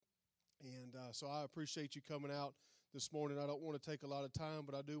So I appreciate you coming out this morning. I don't want to take a lot of time,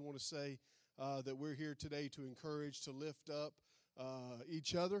 but I do want to say that we're here today to encourage, to lift up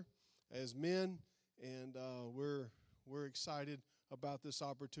each other as men, and we're excited about this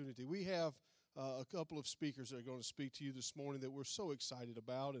opportunity. We have a couple of speakers that are going to speak to you this morning that we're so excited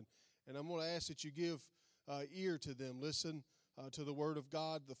about, and I'm going to ask that you give ear to them. Listen to the Word of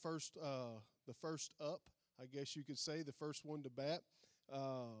God. The first up, I guess you could say, the first one to bat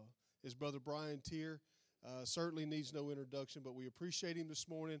is Brother Brian Tier. Certainly needs no introduction, but we appreciate him this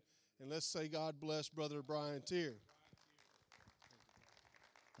morning, and let's say God bless Brother Brian Tier.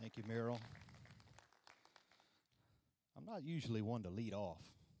 Thank you, Merrill. I'm not usually one to lead off.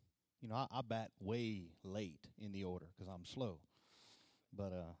 You know, I bat way late in the order because I'm slow.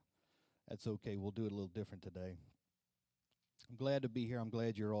 But that's okay. We'll do it a little different today. I'm glad to be here. I'm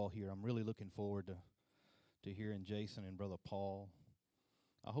glad you're all here. I'm really looking forward to hearing Jason and Brother Paul.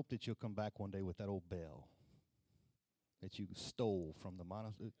 I hope that you'll come back one day with that old bell that you stole from the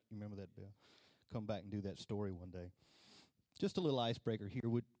monastery. You remember that bell? Come back and do that story one day. Just a little icebreaker here.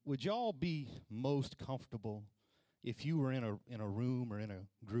 Would y'all be most comfortable if you were in a room or in a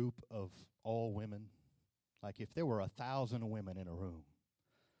group of all women? Like if there were 1,000 women in a room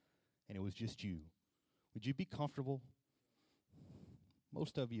and it was just you, would you be comfortable?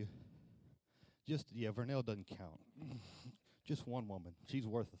 Most of you, Vernell doesn't count. Just one woman. She's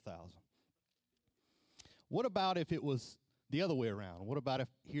worth 1,000. What about if it was the other way around? What about if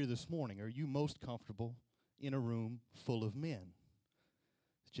here this morning, are you most comfortable in a room full of men?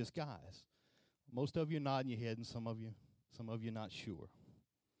 It's just guys. Most of you nodding your head, and some of you not sure.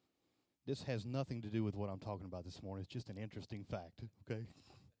 This has nothing to do with what I'm talking about this morning. It's just an interesting fact, okay?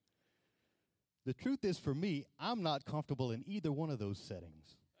 The truth is, for me, I'm not comfortable in either one of those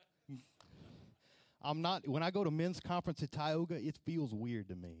settings. I'm not. When I go to men's conference at Tioga, it feels weird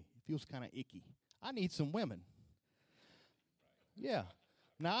to me. It feels kind of icky. I need some women. Yeah.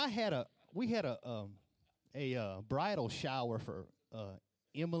 Now we had a bridal shower for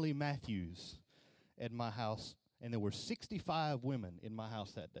Emily Matthews at my house, and there were 65 women in my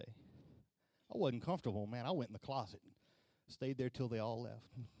house that day. I wasn't comfortable, man. I went in the closet, stayed there till they all left.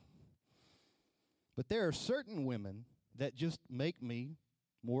 But there are certain women that just make me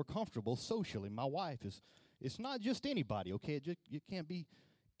more comfortable socially. My wife it's not just anybody, okay? It can't be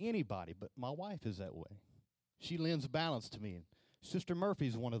anybody, but my wife is that way. She lends balance to me. And Sister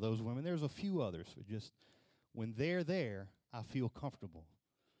Murphy's one of those women. There's a few others. But just when they're there, I feel comfortable.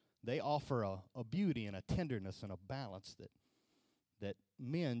 They offer a beauty and a tenderness and a balance that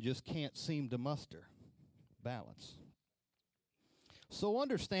men just can't seem to muster. Balance. So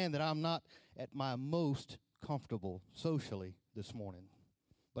understand that I'm not at my most comfortable socially this morning,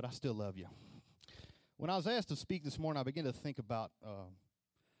 but I still love you. When I was asked to speak this morning, I began to think about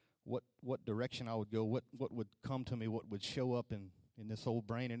what direction I would go, what would come to me, what would show up in this old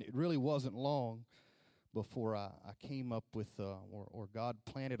brain, and it really wasn't long before I came up with, or God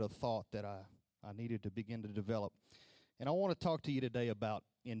planted a thought that I needed to begin to develop. And I want to talk to you today about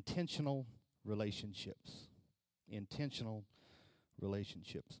intentional relationships. Intentional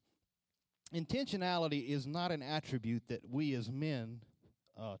relationships. Intentionality is not an attribute that we as men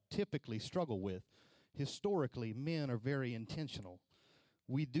typically struggle with. Historically, men are very intentional.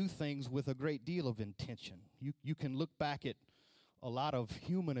 We do things with a great deal of intention. You can look back at a lot of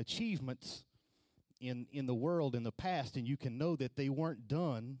human achievements in the world in the past, and you can know that they weren't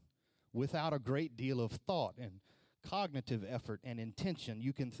done without a great deal of thought and cognitive effort and intention.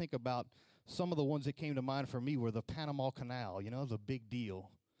 You can think about some of the ones that came to mind for me were the Panama Canal. You know, it was a big deal.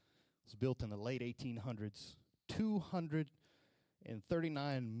 It was built in the late 1800s.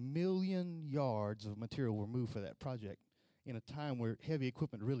 239 million yards of material were moved for that project in a time where heavy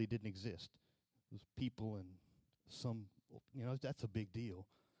equipment really didn't exist. It was people and some, that's a big deal.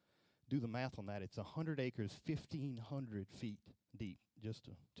 Do the math on that. It's 100 acres, 1,500 feet deep, just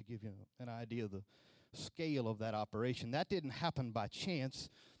to give you an idea of the scale of that operation. That didn't happen by chance.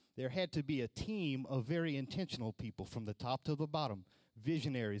 There had to be a team of very intentional people from the top to the bottom,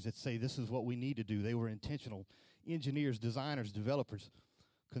 visionaries that say this is what we need to do. They were intentional. Engineers, designers, developers,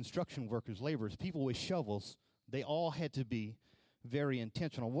 construction workers, laborers, people with shovels, they all had to be very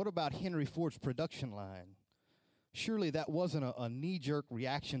intentional. What about Henry Ford's production line? Surely that wasn't a knee-jerk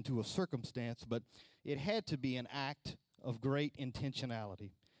reaction to a circumstance, but it had to be an act of great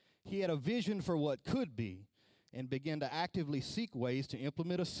intentionality. He had a vision for what could be and began to actively seek ways to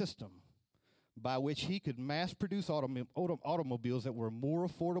implement a system by which he could mass-produce automobiles that were more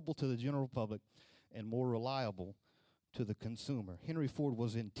affordable to the general public and more reliable to the consumer. Henry Ford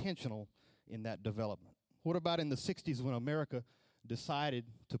was intentional in that development. What about in the 60s when America decided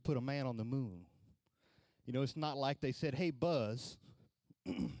to put a man on the moon. You know, it's not like they said, hey, Buzz,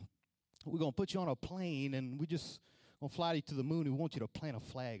 we're going to put you on a plane and we just going to fly you to the moon. We want you to plant a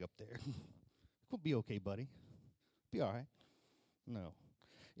flag up there. It'll be okay, buddy. Be all right. No.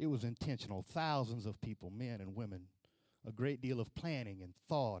 It was intentional. Thousands of people, men and women, a great deal of planning and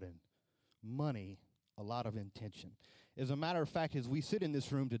thought and money, a lot of intention. As a matter of fact, as we sit in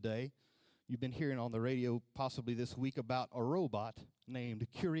this room today, you've been hearing on the radio possibly this week about a robot named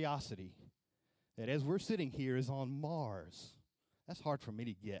Curiosity that as we're sitting here is on Mars. That's hard for me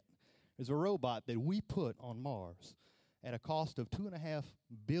to get. There's a robot that we put on Mars at a cost of $2.5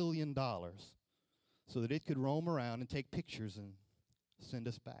 billion so that it could roam around and take pictures and send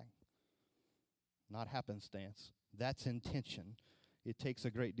us back. Not happenstance. That's intention. It takes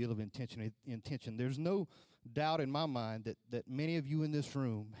a great deal of intention. There's no doubt in my mind that many of you in this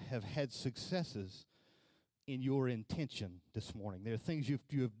room have had successes in your intention this morning. There are things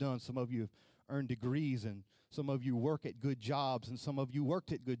you have done. Some of you have earned degrees, and some of you work at good jobs, and some of you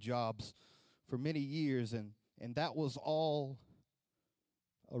worked at good jobs for many years, and that was all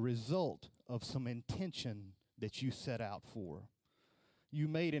a result of some intention that you set out for. You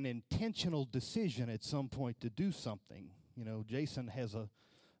made an intentional decision at some point to do something. You know, Jason has a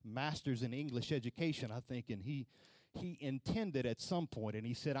master's in English education, I think, and he intended at some point, and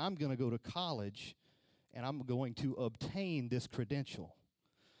he said, I'm going to go to college, and I'm going to obtain this credential.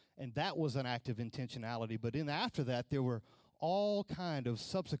 And that was an act of intentionality. But then after that, there were all kind of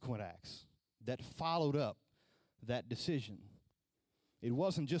subsequent acts that followed up that decision. It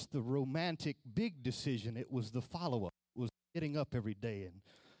wasn't just the romantic big decision. It was the follow-up. It was getting up every day and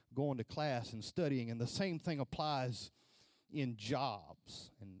going to class and studying. And the same thing applies in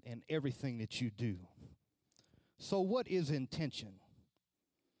jobs and everything that you do. So what is intention?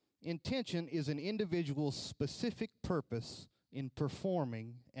 Intention is an individual's specific purpose in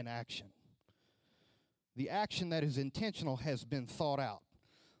performing an action. The action that is intentional has been thought out.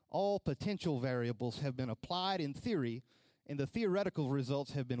 All potential variables have been applied in theory, and the theoretical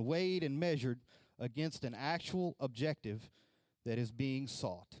results have been weighed and measured against an actual objective that is being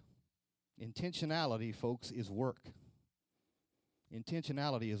sought. Intentionality, folks, is work.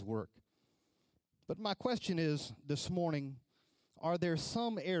 Intentionality is work. But my question is this morning, are there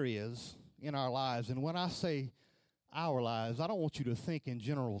some areas in our lives, and when I say our lives, I don't want you to think in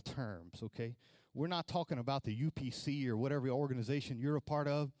general terms, okay? We're not talking about the UPC or whatever organization you're a part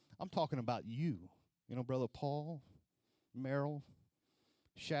of. I'm talking about you. You know, Brother Paul, Merrill,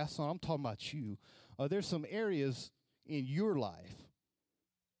 Shasson, I'm talking about you. Are there some areas in your life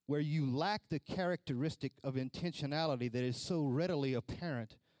where you lack the characteristic of intentionality that is so readily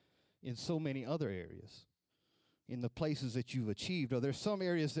apparent in so many other areas, in the places that you've achieved? Are there some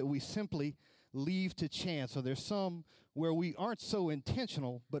areas that we simply leave to chance? Are there some where we aren't so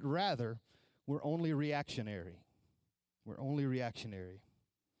intentional, but rather we're only reactionary? We're only reactionary.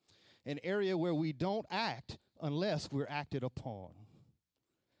 An area where we don't act unless we're acted upon.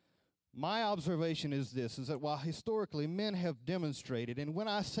 My observation is this, is that while historically men have demonstrated, and when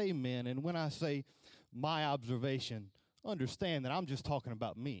I say men and when I say my observation, understand that I'm just talking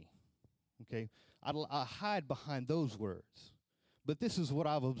about me, okay? I hide behind those words. But this is what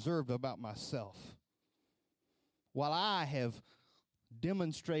I've observed about myself. While I have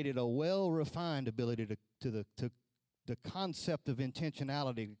demonstrated a well-refined ability to the concept of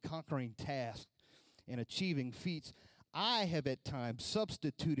intentionality, conquering tasks, and achieving feats, I have at times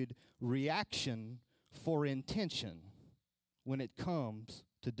substituted reaction for intention when it comes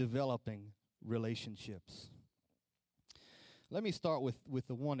to developing relationships. Let me start with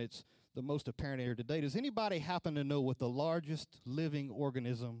the one that's the most apparent here today. Does anybody happen to know what the largest living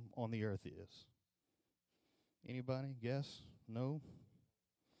organism on the earth is? Anybody? Guess? No?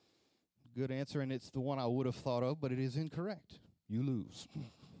 Good answer, and it's the one I would have thought of, but it is incorrect. You lose.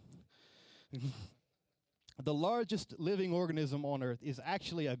 The largest living organism on earth is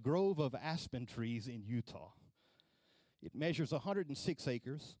actually a grove of aspen trees in Utah. It measures 106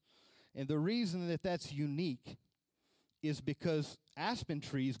 acres, and the reason that that's unique is because aspen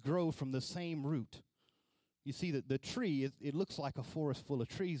trees grow from the same root. You see that the tree, it looks like a forest full of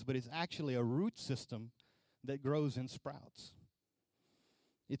trees, but it's actually a root system that grows in sprouts.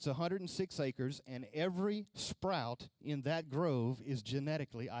 It's 106 acres, and every sprout in that grove is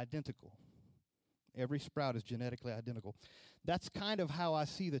genetically identical. Every sprout is genetically identical. That's kind of how I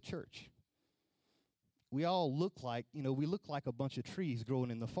see the church. We all look like, we look like a bunch of trees growing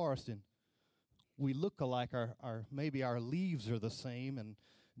in the forest, and we look alike. Maybe our leaves are the same, and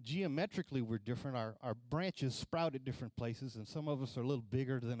geometrically we're different. Our branches sprout at different places, and some of us are a little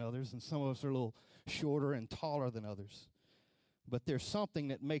bigger than others, and some of us are a little shorter and taller than others. but there's something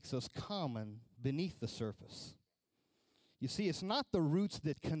that makes us common beneath the surface. You see, it's not the roots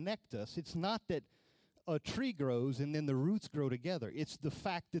that connect us. It's not that a tree grows and then the roots grow together. It's the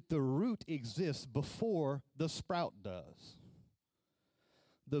fact that the root exists before the sprout does.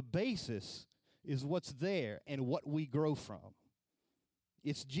 The basis is what's there and what we grow from.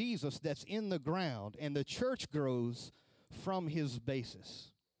 It's Jesus that's in the ground, and the church grows from his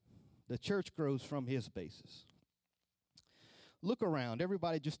basis. The church grows from his basis. Look around.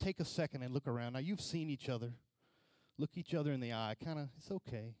 Everybody just take a second and look around. Now, you've seen each other. Look each other in the eye. It's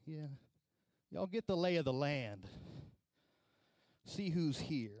okay. Yeah. Y'all get the lay of the land. See who's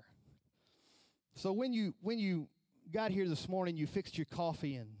here. So when you got here this morning, you fixed your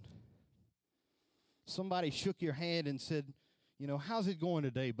coffee, and somebody shook your hand and said, how's it going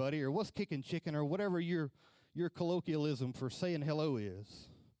today, buddy? Or what's kicking chicken, or whatever your colloquialism for saying hello is.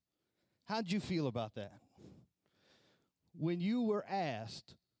 How'd you feel about that? When you were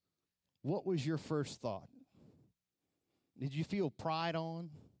asked, what was your first thought? Did you feel pride on?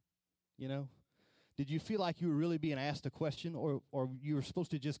 Did you feel like you were really being asked a question, or you were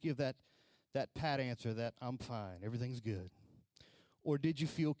supposed to just give that pat answer that I'm fine, everything's good? Or did you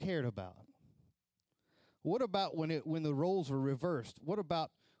feel cared about? What about when the roles were reversed? What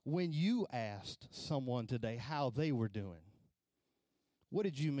about when you asked someone today how they were doing? What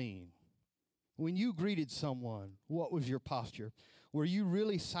did you mean? When you greeted someone, what was your posture? Were you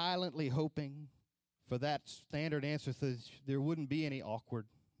really silently hoping for that standard answer so there wouldn't be any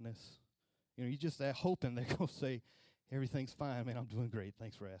awkwardness? You just hoping they're going to say, everything's fine, man, I'm doing great,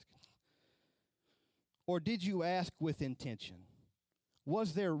 thanks for asking. Or did you ask with intention?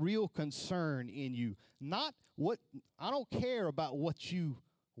 Was there real concern in you? I don't care about what you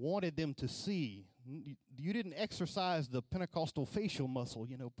wanted them to see. You didn't exercise the Pentecostal facial muscle,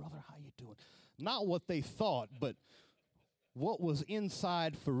 brother, how you doing? Not what they thought, but what was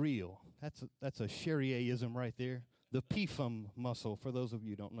inside for real. That's a Sherryism right there. The PFM muscle, for those of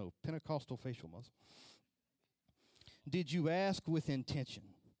you who don't know, Pentecostal facial muscle. Did you ask with intention?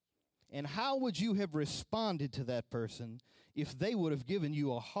 And how would you have responded to that person if they would have given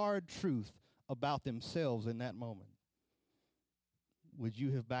you a hard truth about themselves in that moment? Would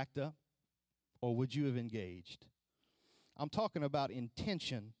you have backed up, or would you have engaged? I'm talking about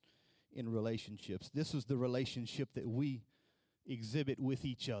intention in relationships. This is the relationship that we exhibit with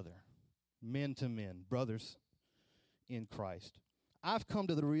each other, men to men, brothers in Christ. I've come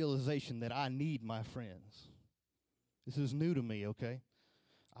to the realization that I need my friends. This is new to me, okay?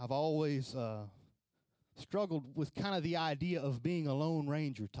 I've always struggled with kind of the idea of being a Lone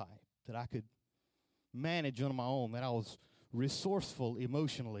Ranger type, that I could manage on my own, that I was resourceful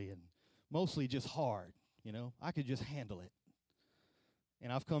emotionally and mostly just hard, I could just handle it.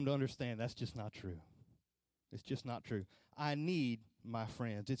 And I've come to understand that's just not true. It's just not true. I need my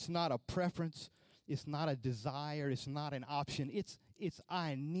friends. It's not a preference. It's not a desire. It's not an option. It's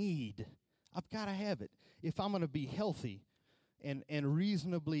I need. I've got to have it. If I'm going to be healthy and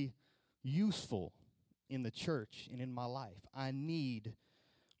reasonably useful in the church and in my life, I need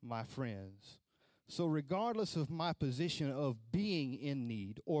my friends. So regardless of my position of being in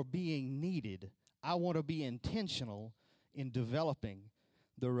need or being needed, I want to be intentional in developing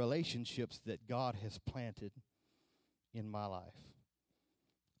the relationships that God has planted in my life.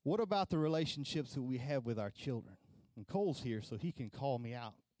 What about the relationships that we have with our children? And Cole's here, so he can call me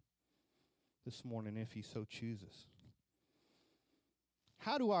out this morning if he so chooses.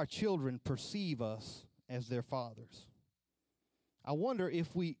 How do our children perceive us as their fathers? I wonder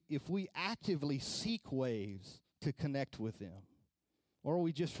if we actively seek ways to connect with them, or are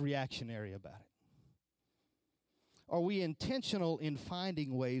we just reactionary about it? Are we intentional in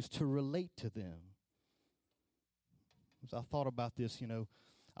finding ways to relate to them? As I thought about this,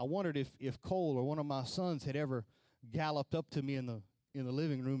 I wondered if Cole or one of my sons had ever galloped up to me in the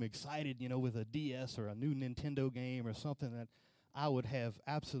living room excited, with a DS or a new Nintendo game or something that I would have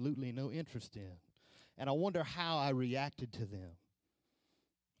absolutely no interest in. And I wonder how I reacted to them.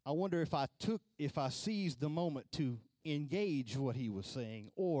 I wonder if I seized the moment to engage what he was saying,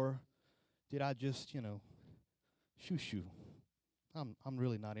 or did I just, shoo. I'm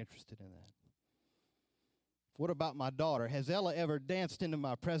really not interested in that. What about my daughter? Has Ella ever danced into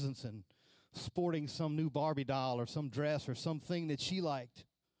my presence and sporting some new Barbie doll or some dress or something that she liked?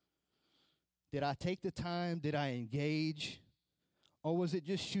 Did I take the time? Did I engage? Or was it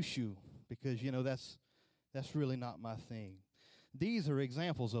just shoo? Because, that's really not my thing. These are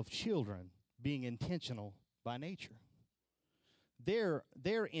examples of children being intentional by nature. Their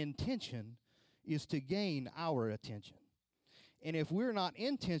intention is to gain our attention. And if we're not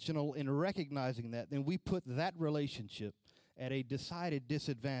intentional in recognizing that, then we put that relationship at a decided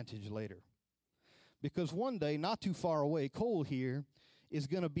disadvantage later. Because one day, not too far away, Cole here is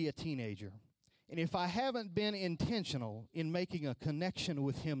going to be a teenager. And if I haven't been intentional in making a connection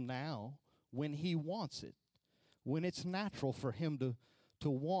with him now, when he wants it, when it's natural for him to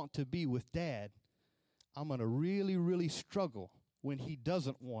want to be with Dad, I'm going to really, really struggle when he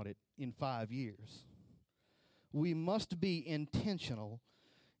doesn't want it in 5 years. We must be intentional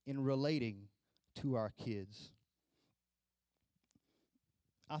in relating to our kids.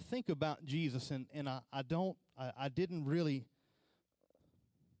 I think about Jesus, and I didn't really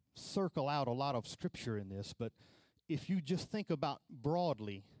circle out a lot of scripture in this, but if you just think about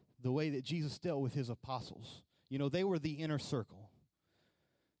broadly the way that Jesus dealt with his apostles, you know, they were the inner circle.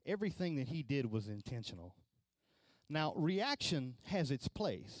 Everything that he did was intentional. Now, reaction has its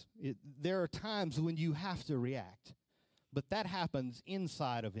place. There are times when you have to react, but that happens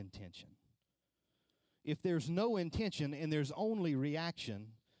inside of intention. If there's no intention and there's only reaction,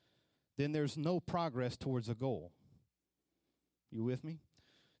 then there's no progress towards a goal. You with me?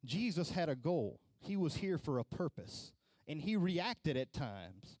 Jesus had a goal. He was here for a purpose, and he reacted at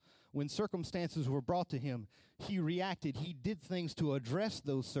times. When circumstances were brought to him, he reacted. He did things to address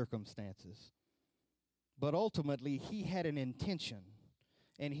those circumstances. But ultimately, he had an intention,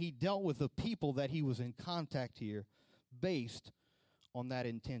 and he dealt with the people that he was in contact here based on that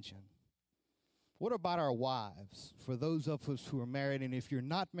intention. What about our wives? For those of us who are married, and if you're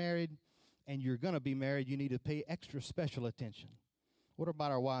not married and you're going to be married, you need to pay extra special attention. What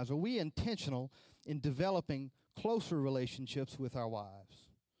about our wives? Are we intentional in developing closer relationships with our wives?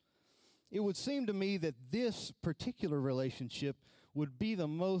 It would seem to me that this particular relationship would be the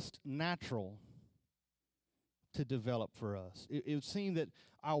most natural to develop for us. It would seem that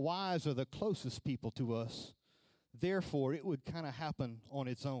our wives are the closest people to us. Therefore, it would kind of happen on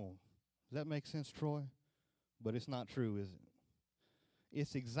its own. Does that make sense, Troy? But it's not true, is it?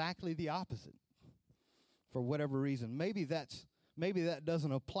 It's exactly the opposite. For whatever reason. Maybe that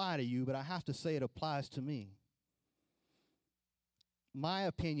doesn't apply to you, but I have to say it applies to me. My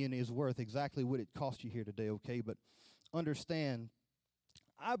opinion is worth exactly what it cost you here today, okay? But understand,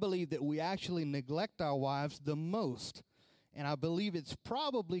 I believe that we actually neglect our wives the most. And I believe it's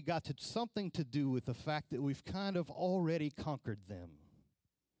probably got something to do with the fact that we've kind of already conquered them.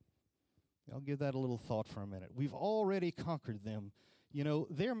 I'll give that a little thought for a minute. We've already conquered them. You know,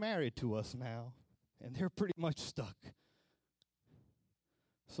 they're married to us now, and they're pretty much stuck.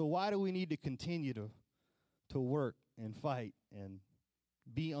 So why do we need to continue to work and fight and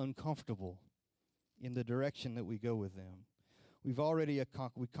be uncomfortable in the direction that we go with them? We've already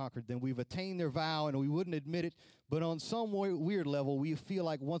conquered them. We've attained their vow, and we wouldn't admit it, but on some weird level, we feel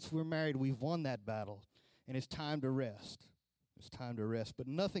like once we're married, we've won that battle, and it's time to rest. It's time to rest, but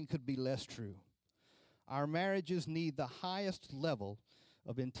nothing could be less true. Our marriages need the highest level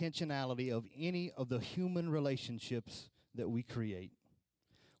of intentionality of any of the human relationships that we create.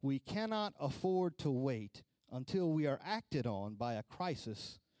 We cannot afford to wait until we are acted on by a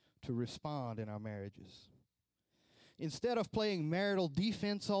crisis to respond in our marriages. Instead of playing marital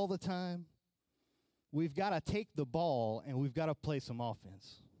defense all the time, we've got to take the ball and we've got to play some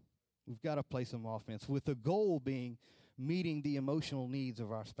offense. We've got to play some offense with the goal being meeting the emotional needs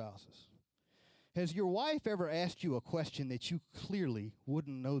of our spouses. Has your wife ever asked you a question that you clearly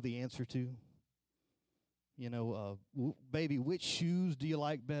wouldn't know the answer to? You know, baby, which shoes do you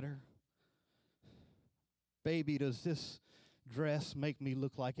like better? Baby, does this dress make me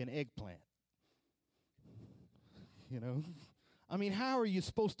look like an eggplant? You know, I mean, how are you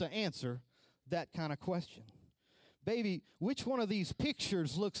supposed to answer that kind of question? Baby, which one of these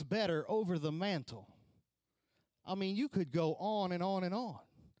pictures looks better over the mantle? I mean, you could go on and on and on.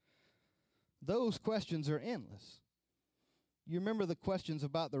 Those questions are endless. You remember the questions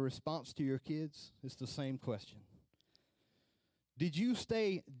about the response to your kids? It's the same question. Did you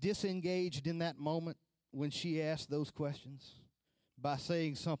stay disengaged in that moment when she asked those questions by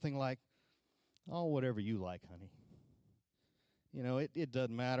saying something like, oh, whatever you like, honey? You know, it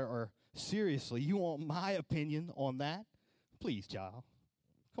doesn't matter. Or, seriously, you want my opinion on that? Please, child.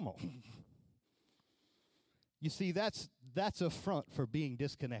 Come on. You see, that's a front for being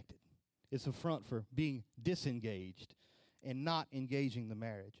disconnected. It's a front for being disengaged and not engaging the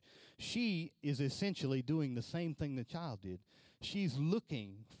marriage. She is essentially doing the same thing the child did. She's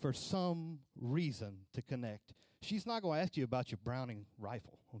looking for some reason to connect. She's not going to ask you about your Browning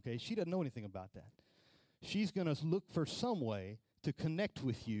rifle, okay? She doesn't know anything about that. She's going to look for some way to connect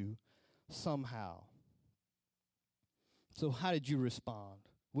with you somehow. So how did you respond?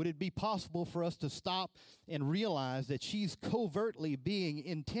 Would it be possible for us to stop and realize that she's covertly being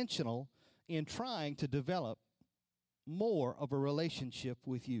intentional in trying to develop more of a relationship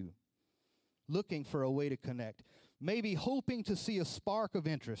with you, looking for a way to connect, maybe hoping to see a spark of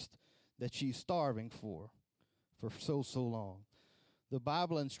interest that she's starving for so long. The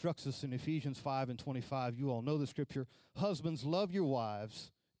Bible instructs us in Ephesians 5:25, you all know the scripture, husbands, love your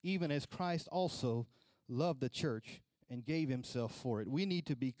wives, even as Christ also loved the church and gave himself for it. We need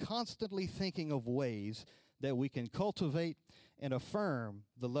to be constantly thinking of ways that we can cultivate and affirm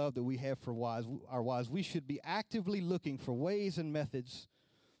the love that we have for our wives. We should be actively looking for ways and methods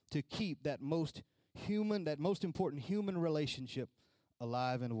to keep that most important human relationship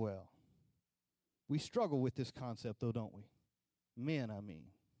alive and well. We struggle with this concept, though, don't we? Men, I mean.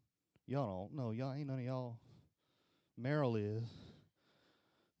 Y'all don't know. Y'all ain't none of y'all. Merrill is.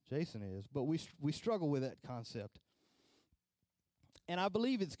 Jason is. But we struggle with that concept. And I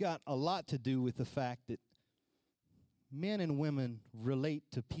believe it's got a lot to do with the fact that men and women relate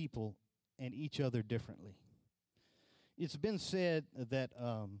to people and each other differently. It's been said that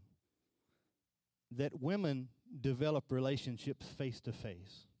that women develop relationships face to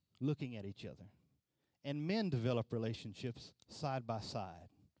face, looking at each other. And men develop relationships side by side,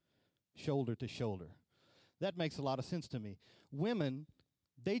 shoulder to shoulder. That makes a lot of sense to me. Women,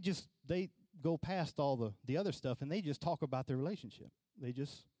 they go past all the other stuff and they just talk about their relationship. They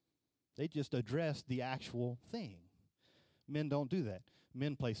just address the actual thing. Men don't do that.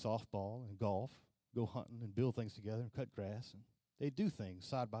 Men play softball and golf, go hunting and build things together and cut grass, and they do things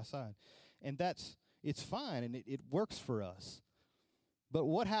side by side. And it's fine and it works for us. But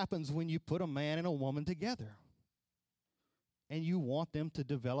what happens when you put a man and a woman together and you want them to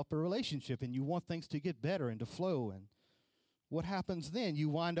develop a relationship and you want things to get better and to flow? And what happens then? You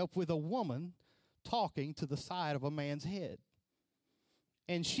wind up with a woman talking to the side of a man's head.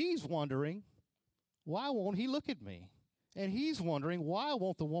 And she's wondering, why won't he look at me? And he's wondering, why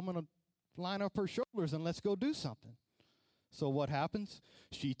won't the woman line up her shoulders and let's go do something? So what happens?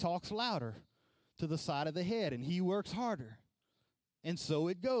 She talks louder to the side of the head and he works harder. And so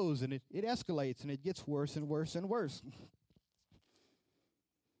it goes, and it escalates, and it gets worse and worse and worse.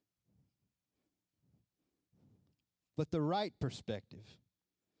 But the right perspective,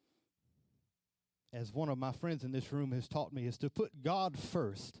 as one of my friends in this room has taught me, is to put God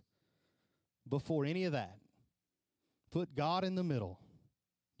first before any of that. Put God in the middle.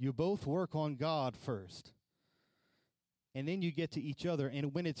 You both work on God first. And then you get to each other.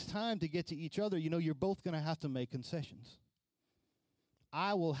 And when it's time to get to each other, you're both going to have to make concessions.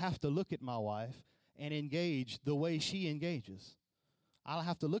 I will have to look at my wife and engage the way she engages. I'll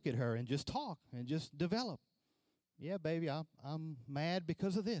have to look at her and just talk and just develop. Yeah, baby, I'm mad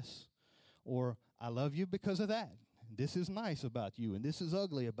because of this. Or I love you because of that. This is nice about you and this is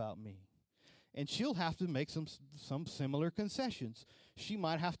ugly about me. And she'll have to make some similar concessions. She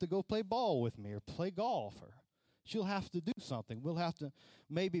might have to go play ball with me or play golf, or she'll have to do something. We'll have to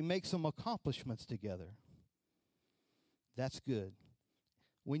maybe make some accomplishments together. That's good.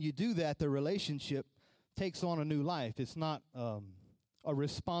 When you do that, the relationship takes on a new life. It's not a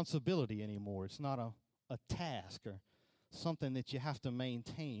responsibility anymore. It's not a task or something that you have to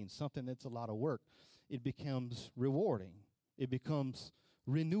maintain, something that's a lot of work. It becomes rewarding. It becomes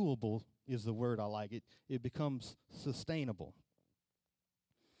renewable is the word I like. It becomes sustainable.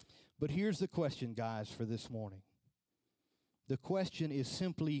 But here's the question, guys, for this morning. The question is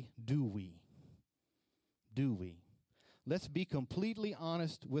simply, do we? Do we? Let's be completely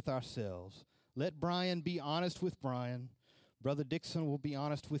honest with ourselves. Let Brian be honest with Brian. Brother Dixon will be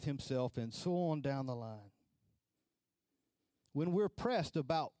honest with himself, and so on down the line. When we're pressed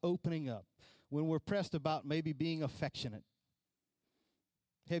about opening up, when we're pressed about maybe being affectionate,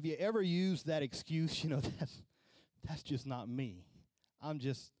 have you ever used that excuse, that's just not me. I'm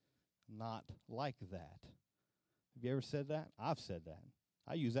just not like that. Have you ever said that? I've said that.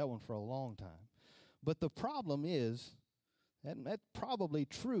 I used that one for a long time. But the problem is, and that's probably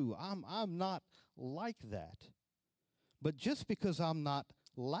true, I'm not like that. But just because I'm not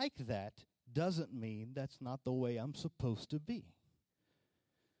like that doesn't mean that's not the way I'm supposed to be.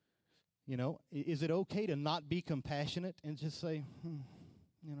 Is it okay to not be compassionate and just say,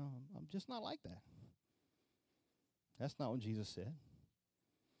 I'm just not like that? That's not what Jesus said.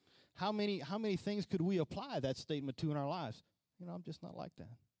 How many things could we apply that statement to in our lives? I'm just not like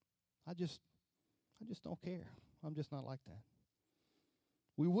that. I just don't care. I'm just not like that.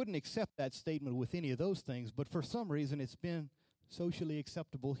 We wouldn't accept that statement with any of those things, but for some reason it's been socially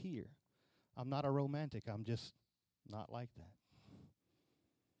acceptable here. I'm not a romantic. I'm just not like that.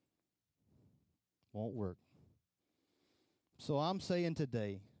 Won't work. So I'm saying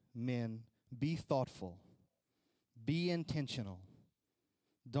today, men, be thoughtful. Be intentional.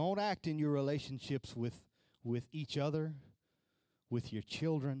 Don't act in your relationships with with each other, with your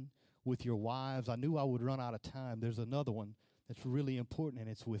children, with your wives. I knew I would run out of time. There's another one that's really important, and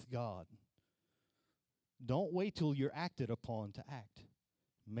it's with God. Don't wait till you're acted upon to act.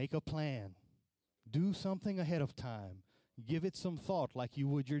 Make a plan. Do something ahead of time. Give it some thought like you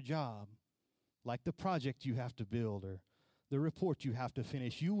would your job, like the project you have to build or the report you have to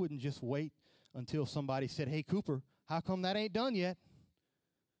finish. You wouldn't just wait until somebody said, "Hey, Cooper, how come that ain't done yet?"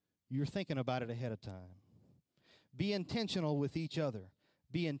 You're thinking about it ahead of time. Be intentional with each other.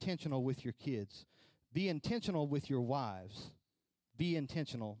 Be intentional with your kids. Be intentional with your wives. Be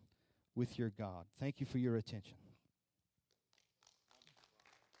intentional with your God. Thank you for your attention.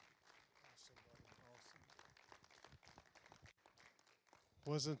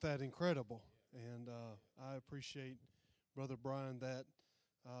 Wasn't that incredible? And I appreciate, Brother Brian, that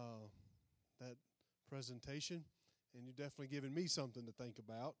presentation, and you're definitely giving me something to think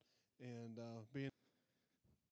about. And being